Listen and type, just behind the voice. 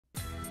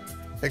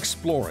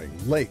exploring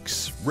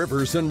lakes,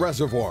 rivers, and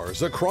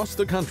reservoirs across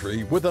the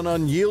country with an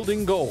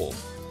unyielding goal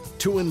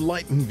to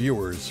enlighten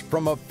viewers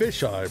from a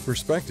fisheye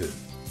perspective.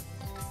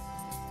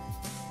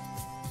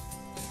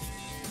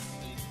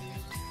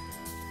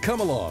 Come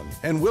along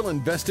and we'll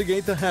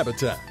investigate the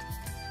habitat.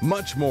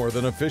 Much more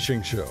than a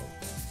fishing show.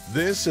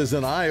 This is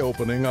an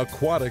eye-opening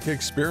aquatic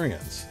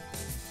experience.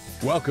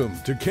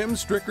 Welcome to Kim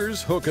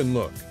Stricker's Hook and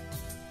Look.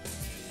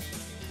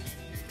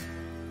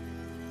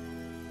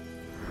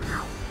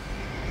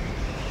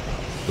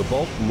 The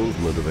bulk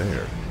movement of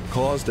air,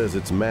 caused as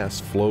its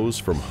mass flows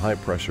from high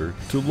pressure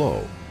to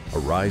low,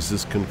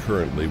 arises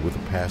concurrently with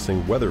the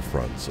passing weather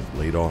fronts of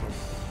late autumn.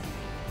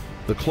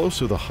 The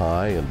closer the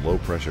high and low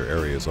pressure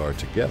areas are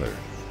together,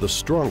 the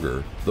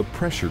stronger the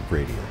pressure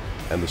gradient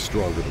and the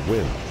stronger the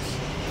winds.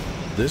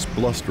 This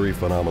blustery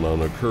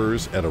phenomenon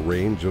occurs at a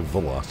range of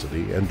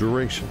velocity and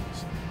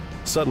durations,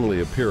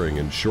 suddenly appearing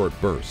in short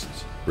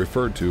bursts,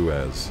 referred to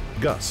as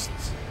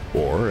gusts,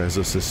 or as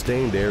a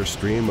sustained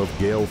airstream of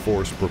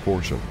gale-force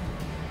proportion.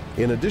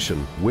 In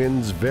addition,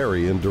 winds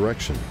vary in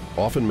direction,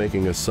 often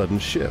making a sudden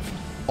shift,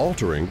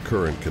 altering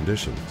current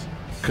conditions.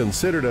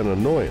 Considered an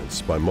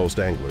annoyance by most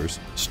anglers,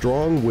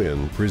 strong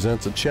wind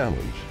presents a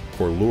challenge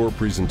for lure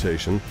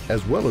presentation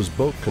as well as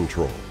boat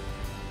control.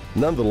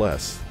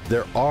 Nonetheless,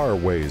 there are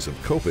ways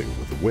of coping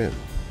with the wind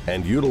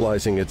and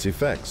utilizing its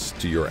effects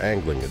to your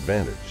angling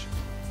advantage.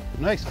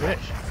 Nice fish.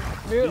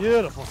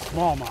 Beautiful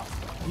smallmouth.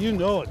 You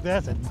know it,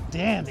 that's a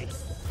dandy.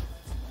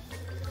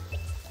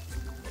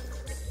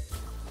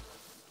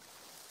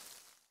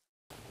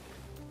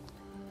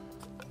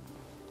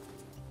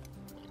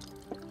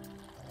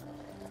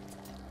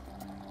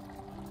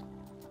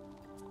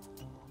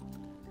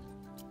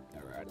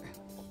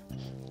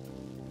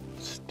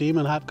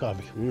 Steaming hot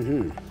coffee.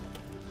 Mm-hmm.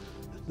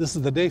 This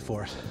is the day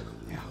for it.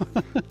 Yeah.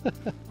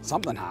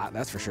 Something hot,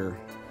 that's for sure.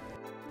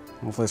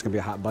 Hopefully it's gonna be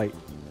a hot bite.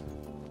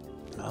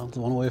 Well, it's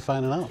one way of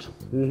finding out.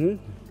 Mm-hmm.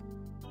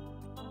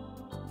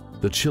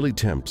 The chilly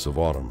temps of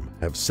autumn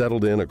have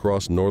settled in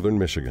across northern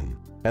Michigan,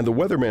 and the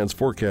weatherman's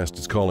forecast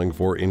is calling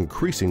for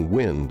increasing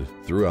wind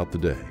throughout the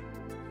day.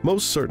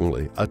 Most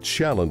certainly a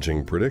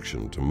challenging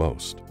prediction to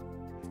most,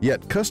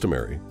 yet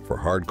customary for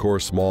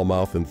hardcore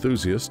smallmouth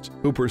enthusiasts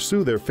who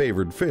pursue their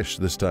favored fish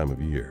this time of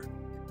year.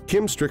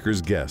 Kim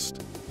Stricker's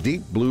guest,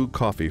 Deep Blue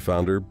Coffee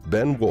founder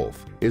Ben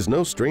Wolfe, is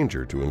no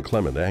stranger to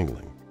inclement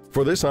angling.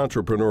 For this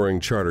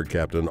entrepreneuring charter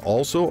captain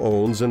also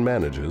owns and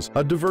manages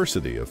a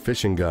diversity of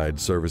fishing guide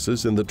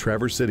services in the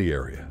Traverse City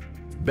area.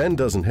 Ben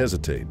doesn't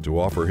hesitate to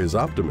offer his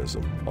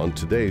optimism on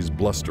today's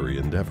blustery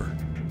endeavor.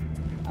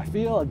 I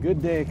feel a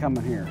good day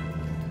coming here.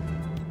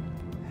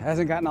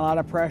 Hasn't gotten a lot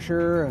of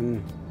pressure,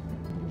 and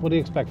What do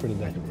you expect for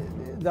today?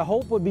 the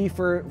hope would be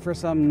for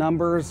some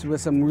numbers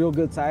with some real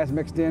good size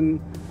mixed in.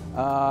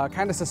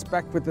 Kind of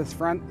suspect with this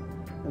front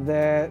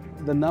that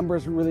the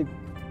numbers really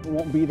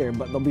won't be there,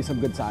 but there'll be some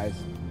good size.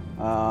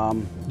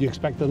 Do you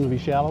expect them to be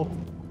shallow?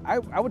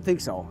 I would think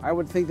so. I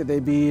would think that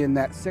they'd be in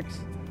that 6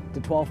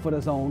 to 12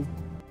 foot zone.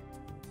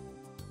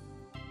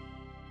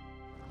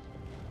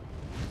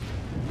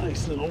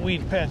 Nice little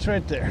weed patch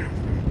right there.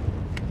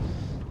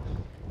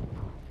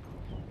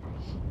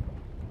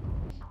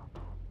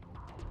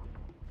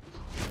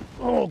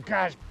 Oh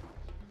gosh,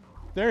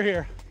 they're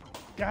here.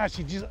 Gosh,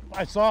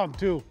 I saw them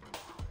too.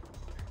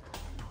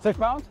 6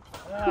 pounds?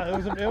 Yeah,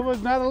 it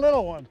was not a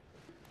little one.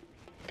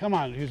 Come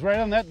on, he's right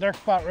on that dark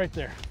spot right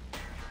there.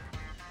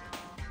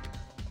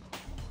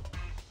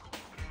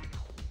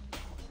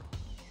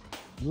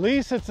 At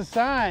least it's a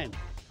sign.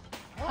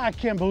 Oh, I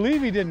can't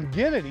believe he didn't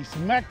get it. He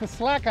smacked the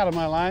slack out of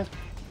my line.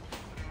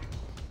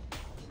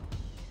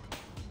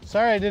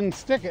 Sorry I didn't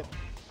stick it,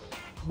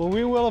 but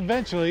we will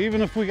eventually,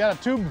 even if we got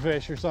a tube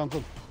fish or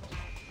something.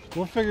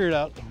 We'll figure it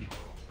out.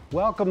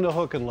 Welcome to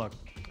Hook and Look.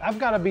 I've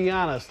got to be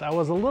honest, I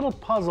was a little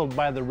puzzled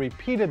by the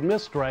repeated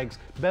miss strikes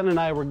Ben and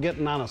I were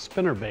getting on a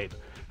spinnerbait.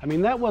 I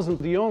mean, that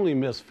wasn't the only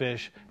miss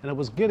fish, and it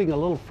was getting a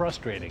little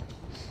frustrating.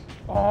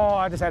 Oh,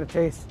 I just had a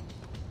chase.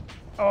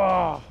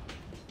 Oh,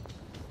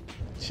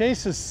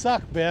 chases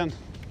suck, Ben.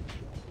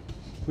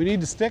 We need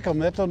to stick them.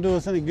 That don't do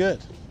us any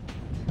good.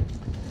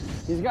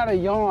 He's got a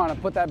yawn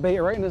and put that bait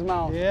right in his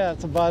mouth. Yeah,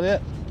 that's about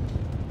it.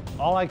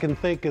 All I can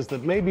think is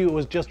that maybe it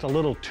was just a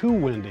little too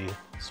windy,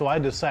 so I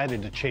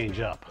decided to change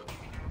up.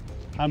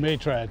 I may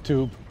try a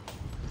tube,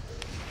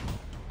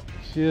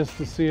 just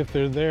to see if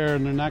they're there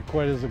and they're not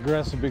quite as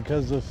aggressive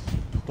because of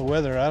the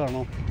weather. I don't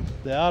know.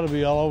 They ought to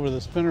be all over the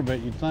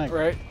spinnerbait, you'd think.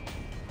 Right.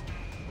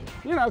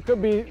 You know, it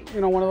could be,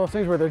 one of those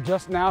things where they're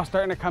just now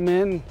starting to come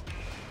in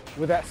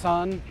with that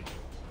sun.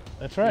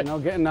 That's right.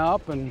 Getting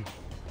up, and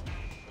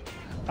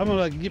I'm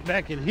gonna get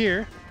back in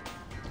here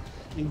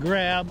and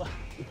grab a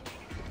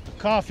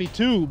coffee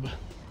tube.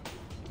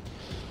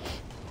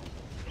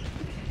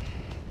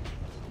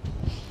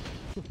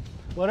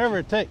 Whatever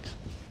it takes.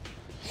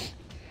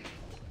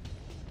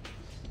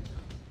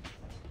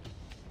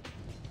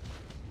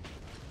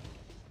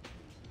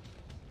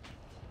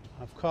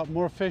 I've caught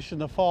more fish in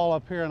the fall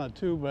up here on a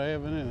tube than I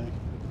have in anything.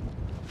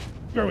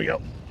 There we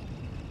go.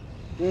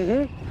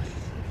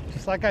 Mm-hmm.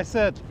 Just like I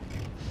said,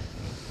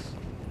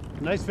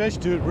 Nice fish,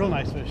 dude, real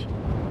nice fish.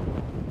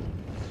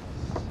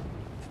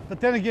 But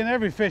then again,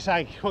 every fish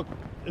I hook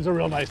is a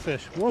real nice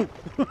fish. Whoa.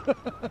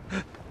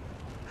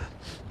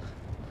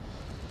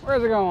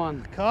 Where's it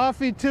going?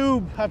 Coffee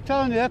tube. I'm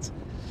telling you,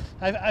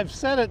 I've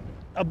said it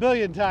a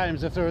billion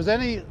times. If there was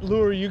any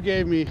lure you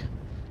gave me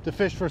to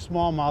fish for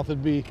smallmouth,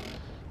 it'd be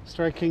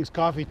Strike King's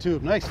coffee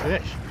tube. Nice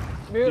fish.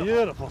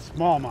 Beautiful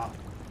smallmouth.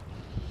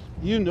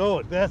 You know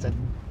it. That's a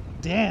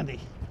dandy.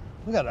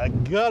 Look at a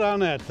gut on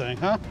that thing,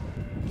 huh?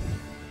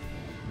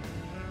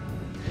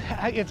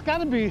 It's got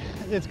to be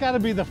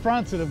the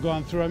fronts that have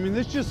gone through. I mean,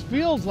 this just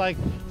feels like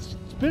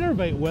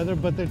spinnerbait weather,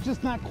 but they're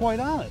just not quite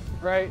on it.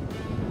 Right.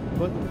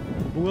 But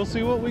we'll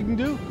see what we can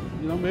do.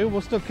 You know, maybe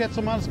we'll still catch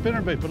some on a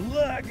spinnerbait. But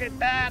look at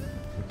that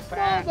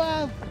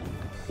smallmouth.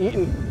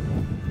 Eating.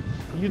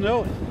 You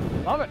know it.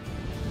 Love it.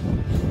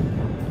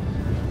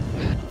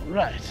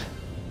 Right.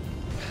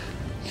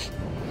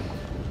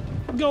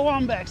 Go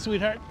on back,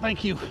 sweetheart.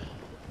 Thank you.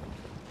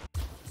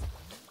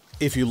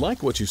 If you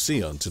like what you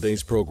see on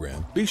today's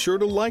program, be sure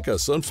to like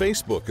us on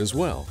Facebook as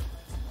well.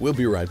 We'll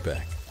be right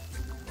back.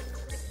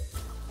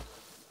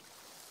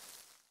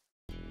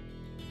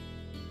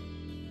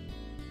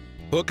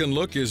 Hook and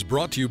Look is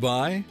brought to you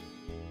by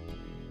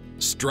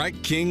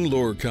Strike King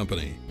Lure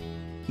Company,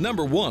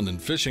 #1 in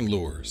fishing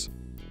lures.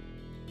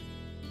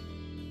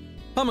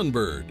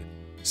 Humminbird,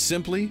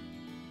 simply,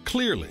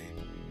 clearly,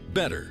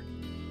 better.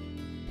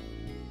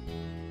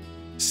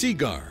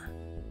 Seagar,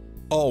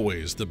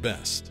 always the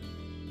best.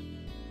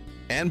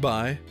 And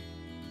by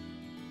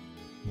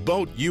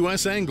Boat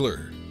US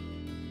Angler.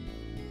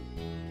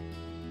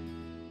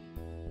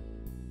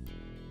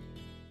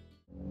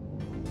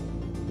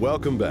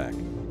 Welcome back.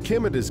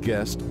 Kim and his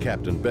guest,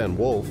 Captain Ben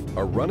Wolfe,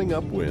 are running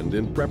upwind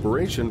in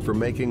preparation for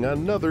making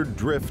another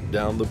drift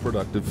down the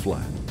productive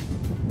flat.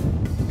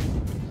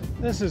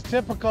 This is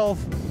typical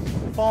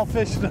fall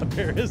fishing up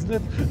here, isn't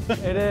it?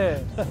 It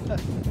is.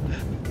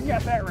 You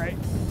got that right.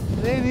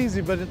 It ain't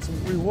easy, but it's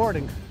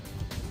rewarding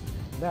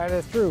That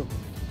is true.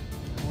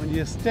 when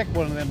you stick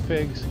one of them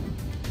pigs.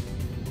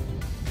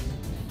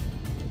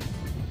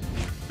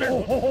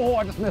 Oh,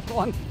 I just missed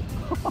one.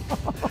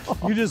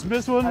 You just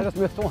missed one? I just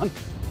missed one.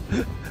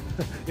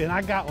 And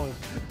I got one.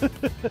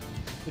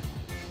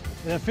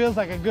 And it feels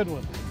like a good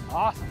one.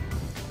 Awesome.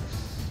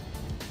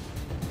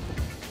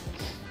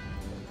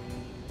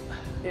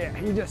 Yeah,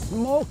 you just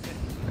smoked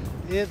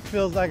it. It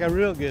feels like a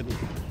real good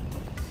one.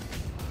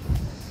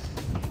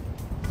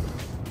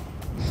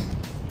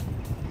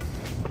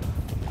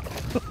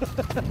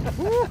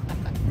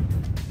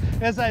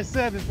 As I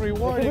said, it's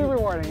rewarding, It is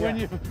rewarding,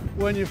 yeah.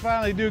 when you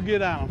finally do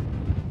get on them.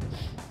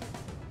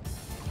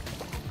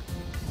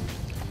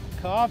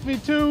 Coffee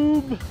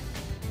tube.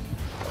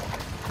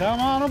 Come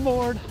on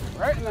aboard.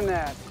 Right in the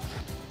net.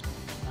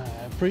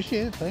 I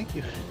appreciate it, thank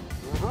you.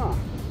 Uh-huh.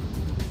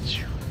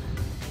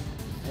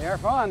 They are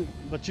fun.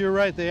 But you're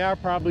right, they are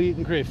probably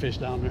eating crayfish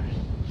down there.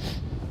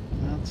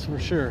 That's for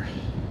sure.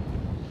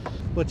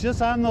 But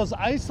just on those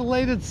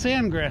isolated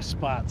sandgrass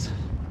spots,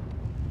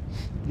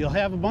 you'll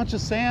have a bunch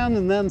of sand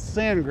and then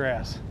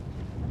sandgrass.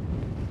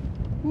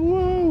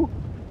 Woo!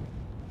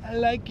 I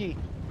like it.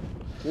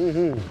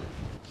 Mm-hmm.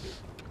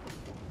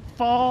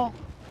 Fall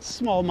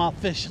smallmouth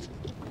fishing.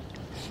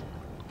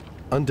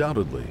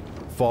 Undoubtedly,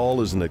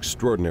 fall is an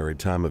extraordinary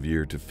time of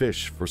year to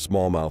fish for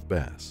smallmouth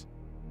bass,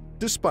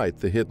 despite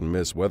the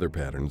hit-and-miss weather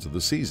patterns of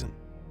the season.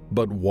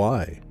 But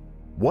why?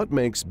 What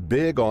makes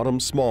big autumn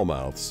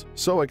smallmouths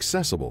so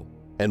accessible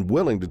and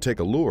willing to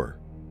take a lure?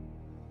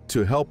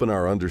 To help in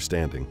our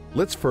understanding,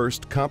 let's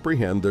first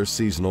comprehend their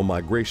seasonal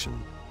migration,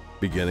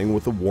 beginning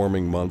with the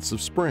warming months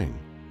of spring.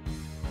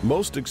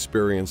 Most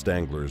experienced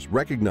anglers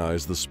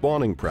recognize the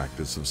spawning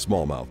practice of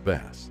smallmouth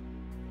bass.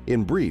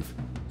 In brief,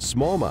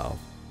 smallmouth,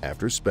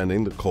 after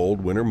spending the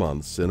cold winter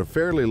months in a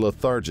fairly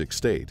lethargic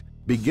state,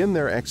 begin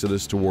their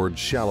exodus towards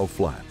shallow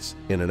flats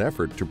in an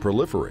effort to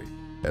proliferate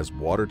as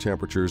water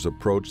temperatures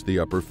approach the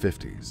upper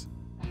 50s.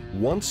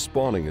 Once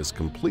spawning is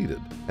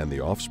completed and the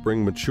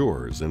offspring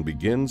matures and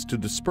begins to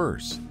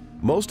disperse,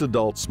 most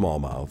adult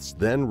smallmouths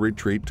then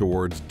retreat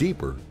towards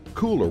deeper,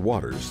 cooler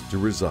waters to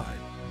reside,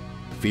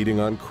 feeding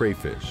on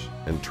crayfish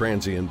and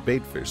transient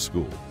baitfish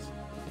schools.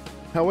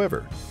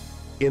 However,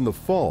 in the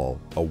fall,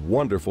 a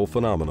wonderful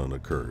phenomenon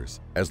occurs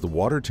as the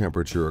water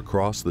temperature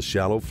across the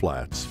shallow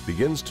flats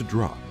begins to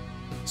drop.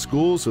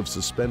 Schools of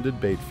suspended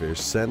baitfish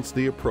sense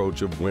the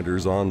approach of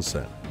winter's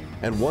onset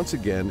and once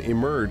again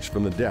emerge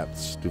from the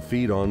depths to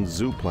feed on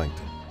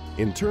zooplankton.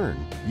 In turn,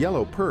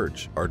 yellow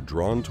perch are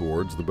drawn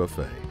towards the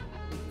buffet,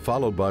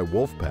 followed by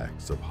wolf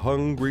packs of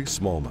hungry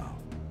smallmouth,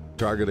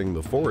 targeting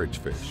the forage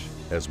fish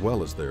as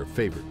well as their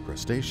favorite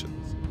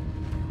crustaceans.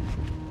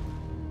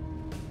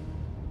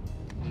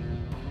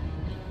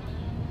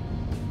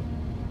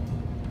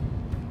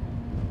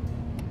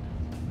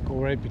 Go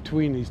right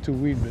between these two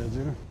weed beds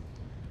here.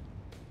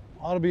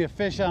 Ought to be a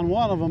fish on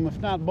one of them, if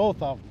not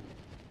both of them.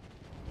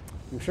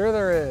 I'm sure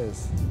there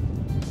is.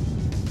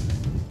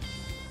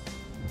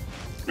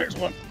 There's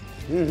one.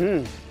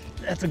 Mm-hmm.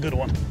 That's a good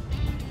one.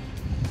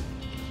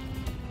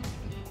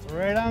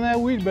 Right on that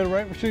weed bed,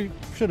 right where she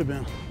should have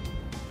been.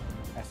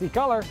 I see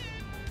color.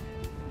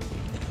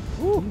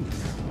 Ooh.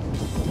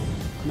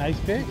 Nice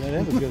pick.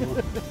 Yeah, that's a good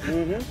one.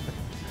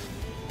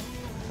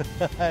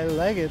 I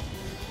like it.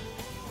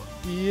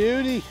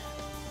 Beauty.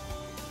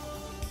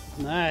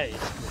 Nice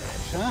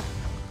fish, huh?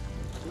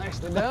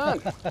 Nicely done.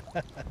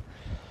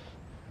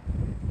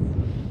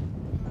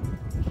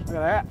 Look at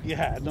that.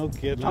 Yeah, no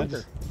kidding.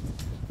 Chunker.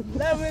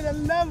 Love it, I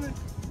love it.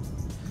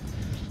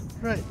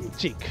 Right in the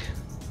cheek.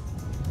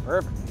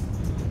 Perfect.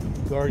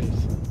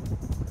 Gorgeous.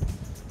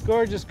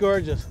 Gorgeous,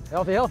 gorgeous.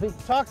 Healthy, healthy.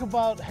 Talk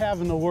about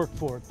having to work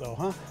for it though,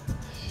 huh?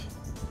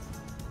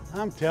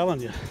 I'm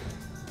telling you.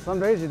 Some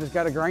days you just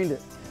gotta grind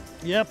it.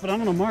 Yep, but I'm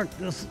gonna mark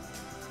this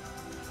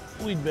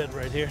weed bed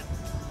right here.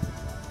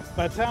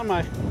 By the time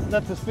I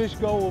let this fish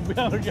go, we'll be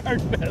on our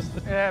yard fest.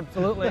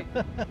 Absolutely.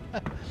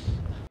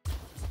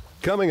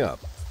 Coming up,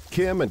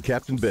 Kim and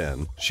Captain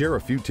Ben share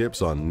a few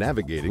tips on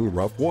navigating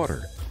rough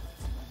water.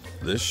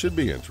 This should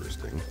be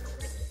interesting.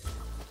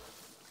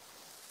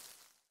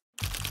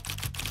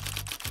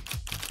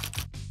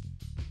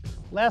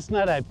 Last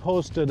night I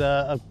posted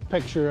a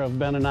picture of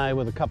Ben and I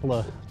with a couple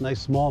of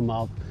nice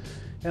smallmouth,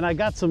 and I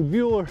got some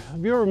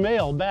viewer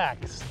mail back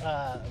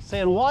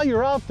saying, while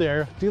you're out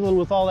there dealing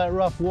with all that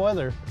rough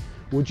weather,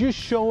 would you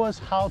show us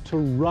how to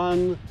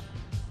run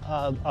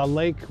a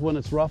lake when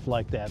it's rough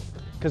like that?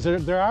 Because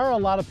there are a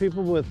lot of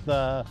people with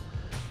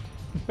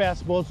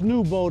bass boats,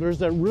 new boaters,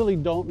 that really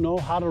don't know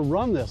how to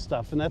run this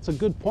stuff, and that's a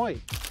good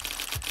point.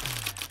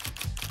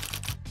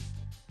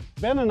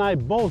 Ben and I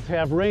both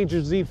have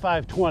Ranger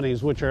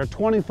Z520s, which are a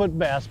 20-foot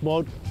bass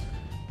boat.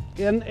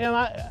 And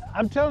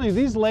I'm telling you,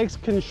 these lakes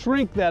can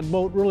shrink that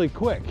boat really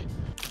quick.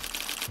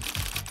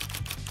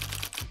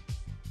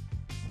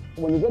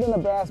 When you get in a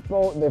bass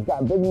boat, they've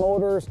got big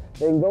motors,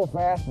 they can go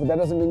fast, but that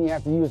doesn't mean you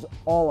have to use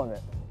all of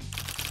it.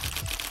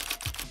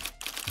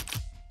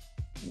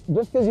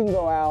 Just because you can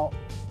go out,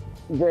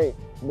 great,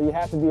 but you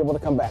have to be able to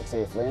come back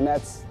safely, and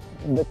that's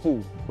the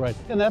key. Right,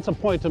 and that's a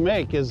point to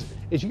make, is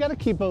you got to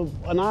keep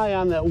an eye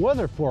on that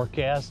weather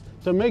forecast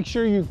to make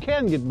sure you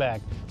can get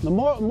back. The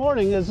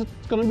morning is it's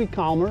going to be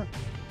calmer,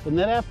 and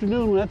that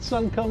afternoon when that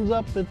sun comes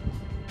up,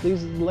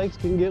 these lakes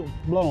can get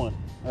blowing.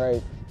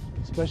 Right.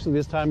 Especially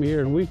this time of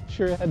year, and we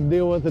sure had to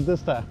deal with it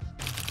this time.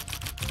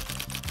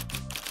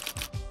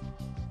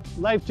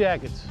 Life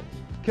jackets,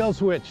 kill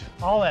switch,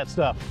 all that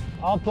stuff,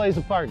 all plays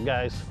a part,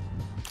 guys.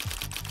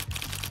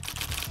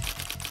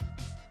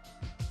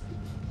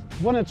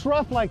 When it's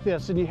rough like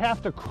this and you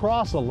have to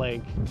cross a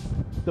lake,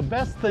 the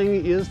best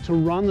thing is to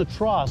run the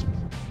tross.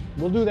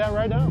 We'll do that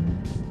right now.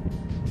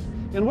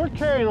 And we're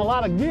carrying a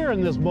lot of gear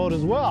in this boat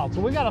as well, so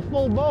we got a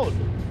full boat.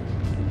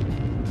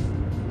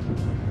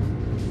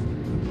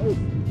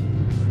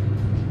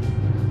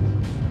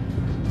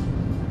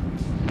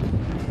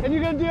 And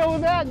you're gonna deal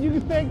with that, you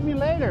can thank me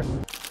later.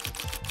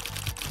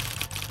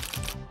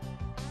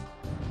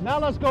 Now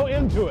let's go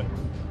into it.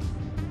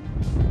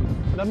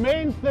 The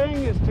main thing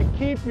is to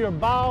keep your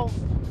bow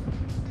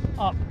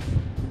up.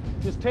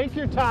 Just take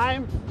your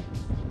time.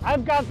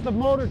 I've got the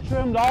motor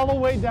trimmed all the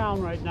way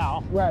down right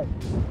now. Right.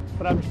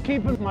 But I'm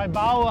keeping my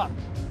bow up.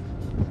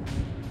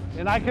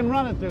 And I can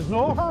run it, there's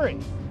no hurry.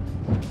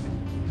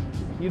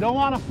 You don't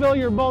want to fill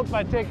your boat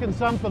by taking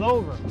something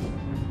over.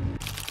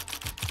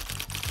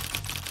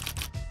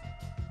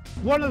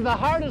 One of the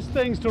hardest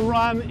things to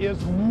run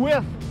is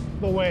with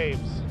the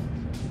waves.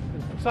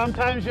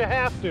 Sometimes you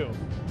have to.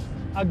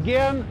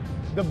 Again,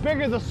 the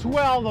bigger the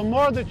swell, the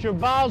more that your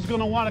bow's going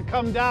to want to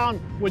come down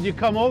when you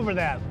come over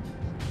that.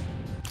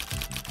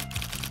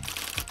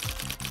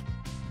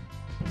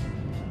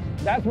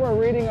 That's where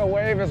reading a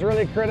wave is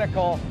really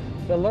critical,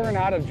 to learn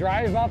how to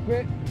drive up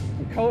it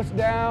and coast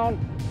down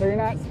so you're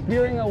not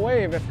spearing a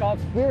wave. It's called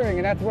spearing,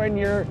 and that's when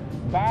your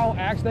bow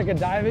acts like a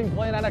diving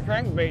plane on a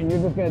crankbait, and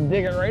you're just going to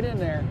dig it right in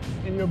there.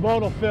 And your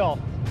boat will fill.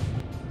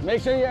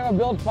 Make sure you have a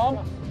bilge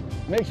pump.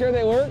 Make sure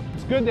they work.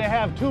 It's good to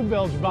have two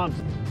bilge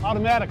pumps,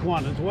 automatic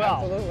one as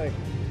well. Absolutely.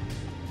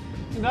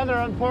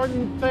 Another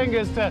important thing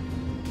is to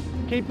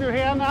keep your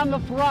hand on the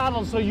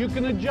throttle so you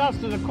can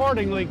adjust it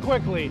accordingly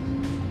quickly.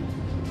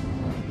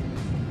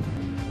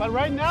 But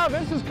right now,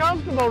 this is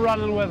comfortable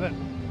running with it.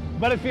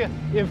 But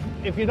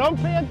if you don't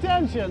pay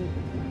attention,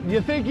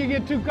 you think you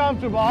get too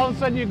comfortable, all of a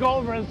sudden you go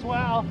over a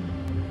swell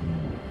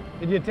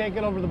and you take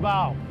it over the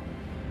bow.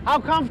 How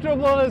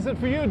comfortable is it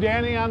for you,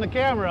 Danny, on the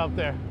camera up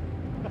there?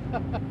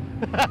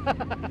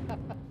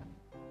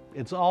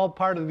 It's all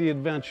part of the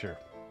adventure.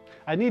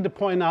 I need to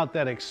point out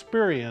that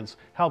experience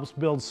helps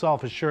build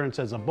self-assurance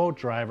as a boat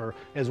driver,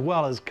 as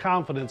well as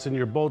confidence in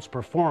your boat's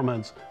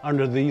performance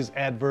under these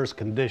adverse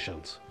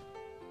conditions.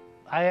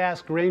 I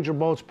asked Ranger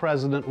Boats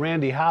President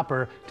Randy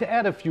Hopper to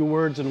add a few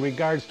words in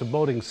regards to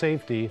boating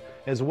safety,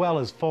 as well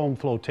as foam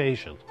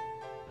flotation.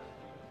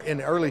 In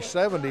the early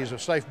 70s, a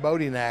Safe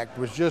Boating Act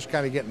was just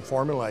kind of getting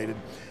formulated,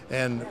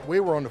 and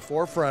we were on the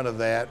forefront of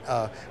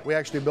that. We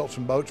actually built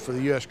some boats for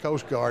the U.S.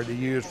 Coast Guard to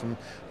use from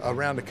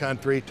around the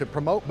country to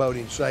promote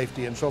boating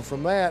safety, and so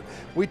from that,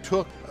 we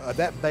took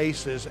that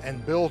basis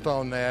and built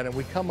on that, and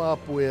we come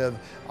up with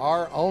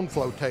our own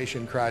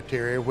flotation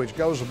criteria, which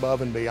goes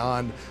above and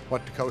beyond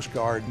what the Coast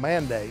Guard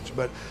mandates.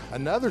 But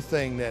another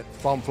thing that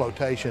foam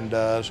flotation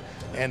does,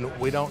 and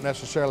we don't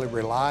necessarily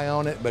rely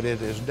on it, but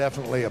it is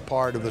definitely a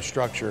part of the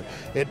structure.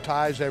 It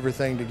ties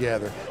everything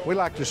together. We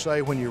like to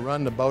say when you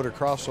run the boat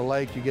across the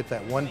lake, you get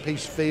that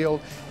one-piece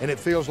feel, and it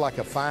feels like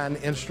a fine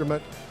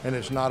instrument, and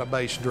it's not a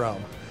bass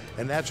drum.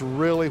 And that's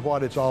really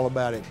what it's all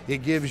about.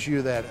 It gives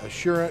you that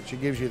assurance,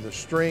 it gives you the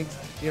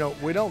strength. You know,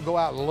 we don't go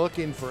out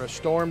looking for a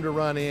storm to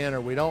run in,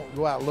 or we don't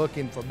go out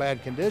looking for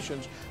bad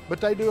conditions, but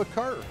they do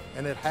occur,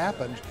 and it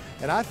happens.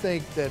 And I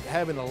think that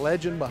having a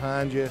legend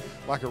behind you,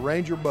 like a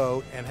Ranger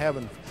boat, and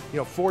having,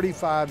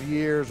 45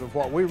 years of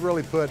what we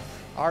really put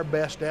our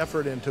best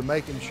effort into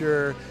making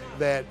sure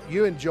that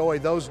you enjoy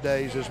those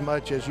days as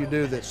much as you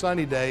do the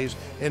sunny days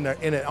in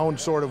its own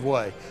sort of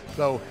way.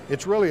 So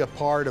it's really a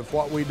part of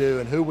what we do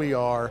and who we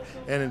are.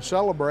 And in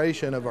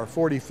celebration of our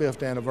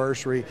 45th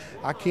anniversary,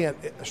 I can't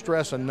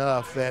stress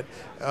enough that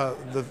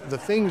the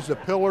things, the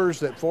pillars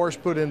that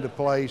Forrest put into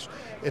place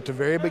at the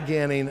very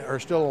beginning are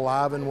still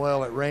alive and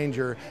well at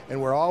Ranger,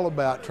 and we're all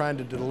about trying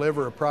to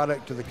deliver a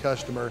product to the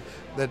customer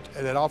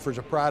that offers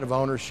a pride of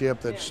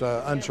ownership that's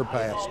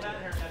unsurpassed.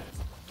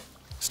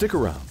 Stick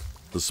around.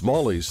 The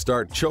smallies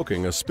start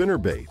choking a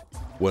spinnerbait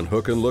when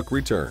Hook and Look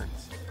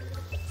returns.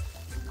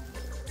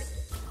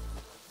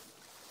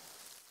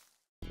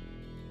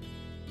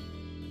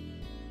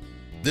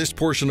 This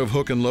portion of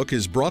Hook and Look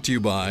is brought to you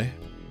by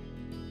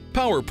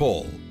Power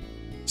Pole.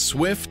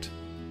 Swift,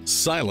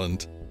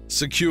 silent,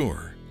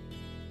 secure.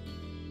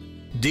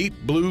 Deep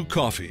Blue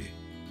Coffee.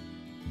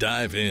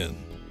 Dive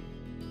in.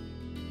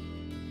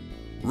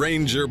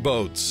 Ranger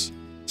Boats.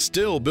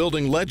 Still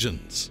building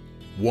legends,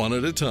 one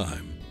at a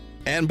time.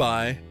 And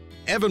by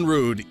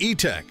Evinrude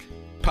E-Tech.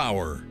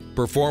 Power,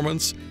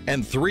 performance,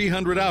 and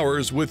 300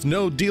 hours with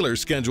no dealer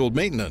scheduled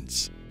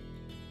maintenance.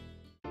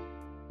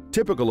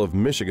 Typical of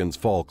Michigan's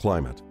fall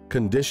climate,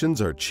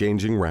 conditions are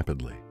changing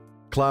rapidly.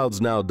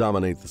 Clouds now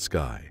dominate the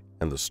sky,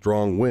 and the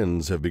strong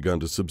winds have begun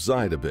to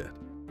subside a bit.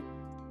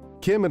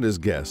 Kim and his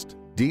guest,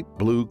 Deep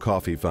Blue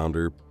Coffee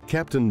founder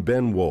Captain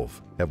Ben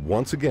Wolfe, have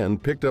once again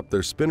picked up their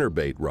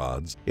spinnerbait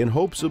rods in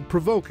hopes of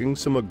provoking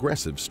some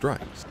aggressive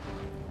strikes.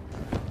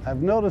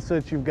 I've noticed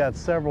that you've got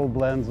several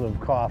blends of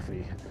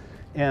coffee,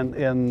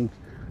 and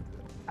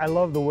I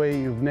love the way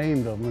you've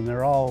named them, and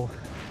they're all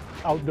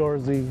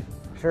outdoorsy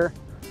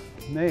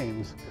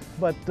names.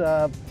 But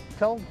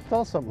tell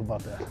us something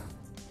about that.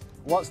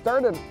 Well, it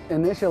started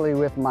initially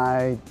with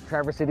my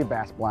Traverse City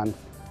Bass blend.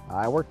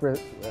 I worked with,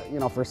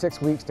 for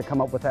 6 weeks to come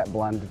up with that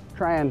blend, to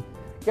try and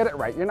get it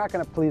right. You're not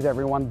going to please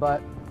everyone,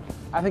 but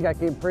I think I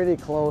came pretty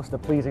close to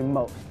pleasing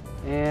most.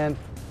 And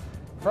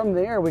from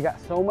there, we got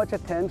so much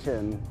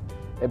attention,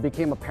 it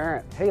became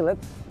apparent, hey,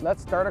 let's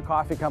start a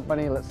coffee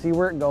company, let's see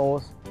where it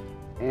goes,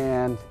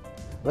 and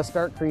let's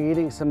start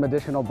creating some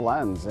additional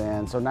blends.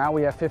 And so now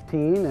we have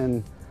 15,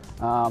 and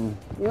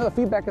the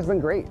feedback has been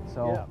great.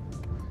 So, yeah.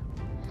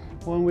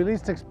 When we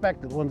least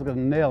expect it, one's going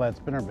to nail that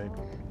spinnerbait.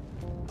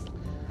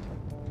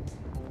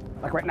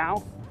 Like right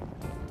now?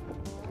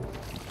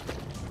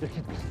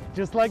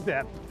 Just like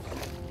that.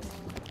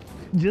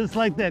 Just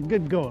like that.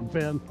 Good going,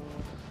 Ben.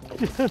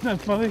 Isn't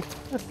that funny?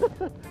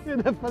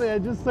 Isn't that funny? I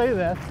just say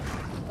that.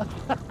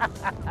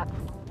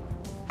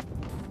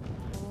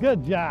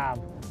 Good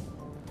job.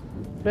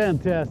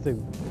 Fantastic.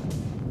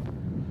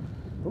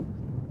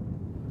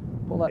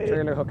 Pull that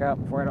trailer hook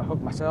out before I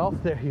hook myself.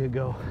 There you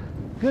go.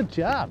 Good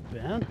job,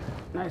 Ben.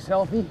 Nice,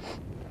 healthy.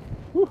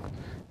 Whew.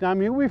 Now, I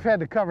mean, we've had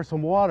to cover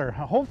some water.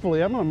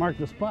 Hopefully, I'm going to mark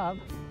the spot.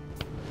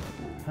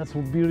 That's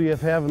the beauty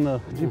of having the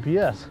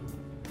GPS.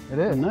 It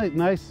is. A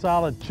nice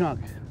solid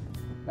chunk.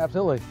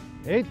 Absolutely.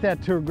 Ain't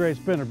that tour gray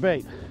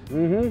spinnerbait?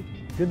 Mm-hmm.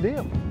 Good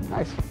deal.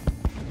 Nice.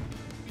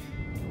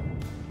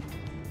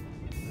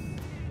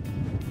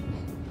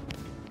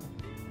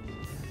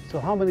 So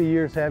how many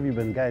years have you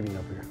been guiding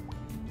up here?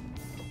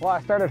 Well,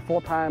 I started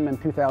full-time in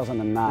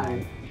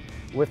 2009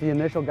 with the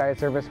initial guide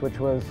service, which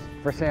was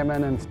for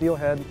salmon and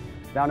steelhead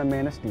down in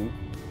Manistee.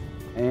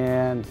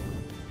 And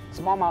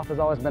smallmouth has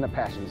always been a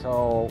passion.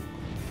 So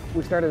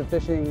we started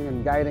fishing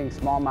and guiding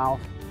smallmouth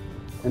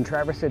in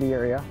Traverse City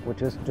area,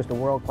 which is just a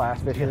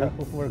world-class fishery. Yeah,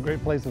 what a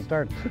great place to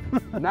start.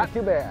 Not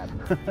too bad.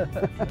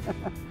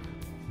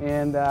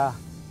 And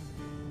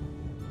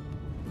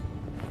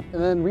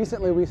then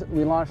recently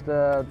we launched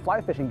a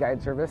fly fishing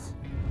guide service.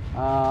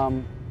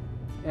 And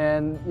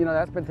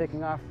that's been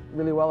taking off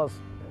really well, as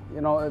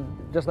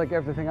just like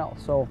everything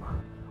else. So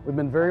we've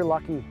been very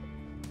lucky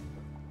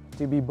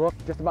to be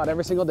booked just about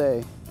every single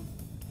day.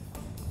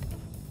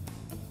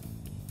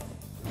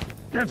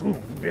 That's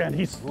man,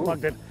 he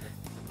slugged it.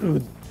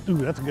 Ooh,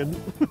 that's good.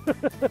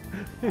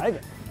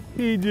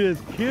 He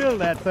just killed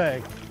that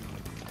thing.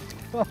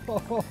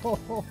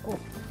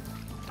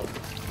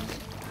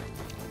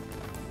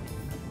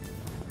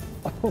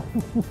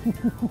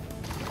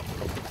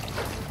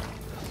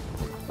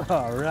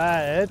 All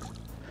right.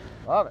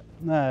 Love it.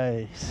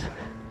 Nice.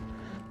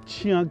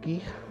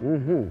 Chunky.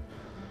 Mm-hmm.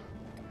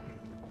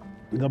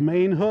 The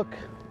main hook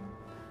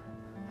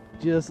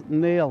just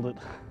nailed it.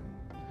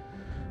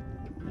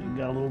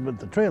 Got a little bit of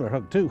the trailer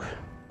hook too.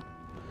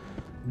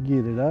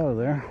 Get it out of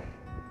there.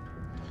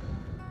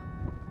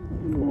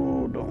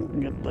 Oh,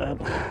 don't get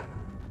that.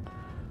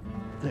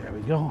 There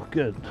we go,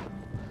 good.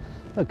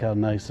 Look how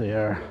nice they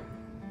are.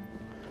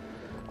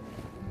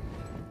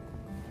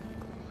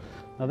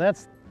 Now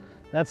that's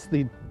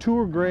the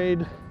tour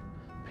grade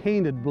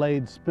painted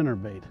blade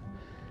spinnerbait.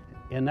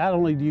 And not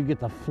only do you get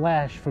the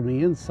flash from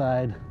the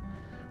inside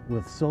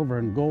with silver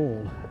and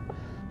gold,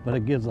 but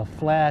it gives a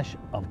flash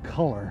of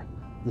color,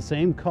 the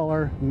same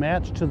color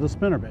matched to the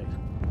spinnerbait.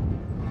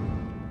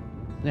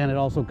 And it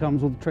also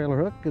comes with a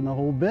trailer hook and the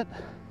whole bit.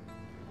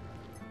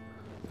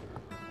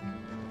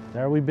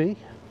 There we be.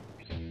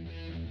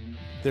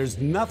 There's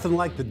nothing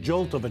like the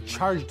jolt of a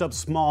charged up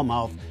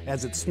smallmouth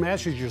as it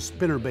smashes your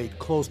spinnerbait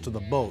close to the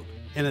boat.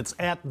 And it's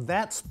at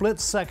that split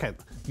second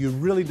you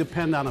really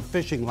depend on a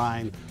fishing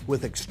line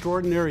with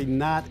extraordinary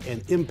knot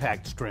and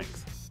impact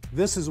strength.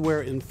 This is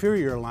where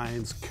inferior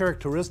lines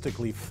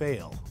characteristically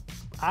fail.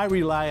 I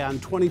rely on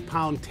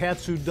 20-pound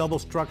Tatsu double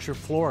structure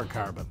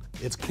fluorocarbon.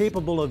 It's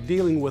capable of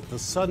dealing with the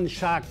sudden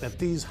shock that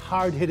these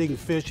hard-hitting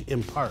fish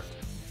impart.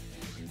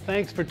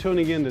 Thanks for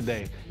tuning in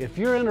today. If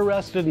you're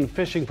interested in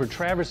fishing for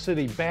Traverse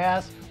City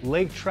bass,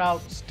 lake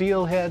trout,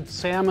 steelhead,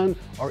 salmon,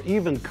 or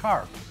even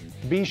carp,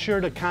 be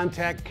sure to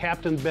contact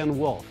Captain Ben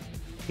Wolfe.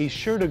 He's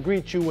sure to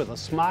greet you with a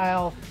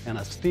smile and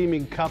a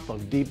steaming cup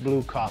of deep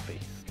blue coffee.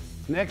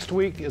 Next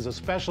week is a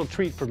special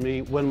treat for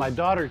me when my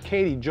daughter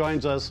Katie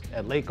joins us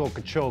at Lake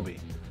Okeechobee.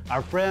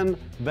 Our friend,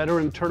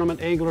 veteran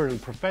tournament angler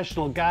and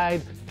professional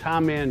guide,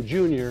 Tom Mann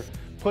Jr.,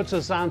 puts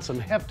us on some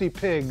hefty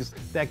pigs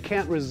that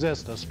can't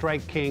resist a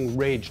Strike King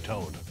rage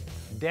toad.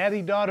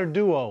 Daddy-daughter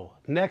duo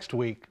next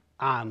week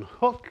on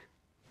Hook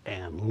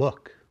and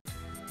Look.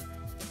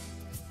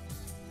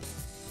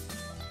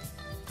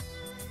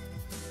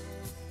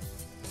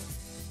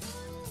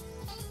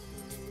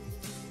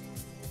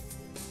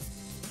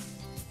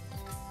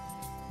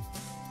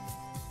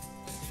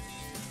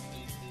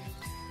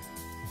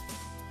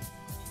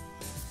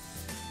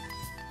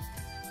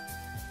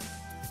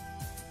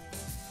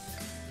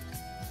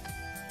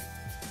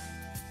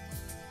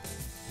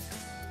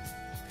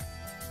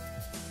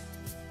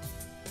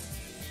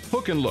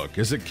 Hook and Look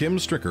is a Kim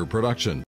Stricker production.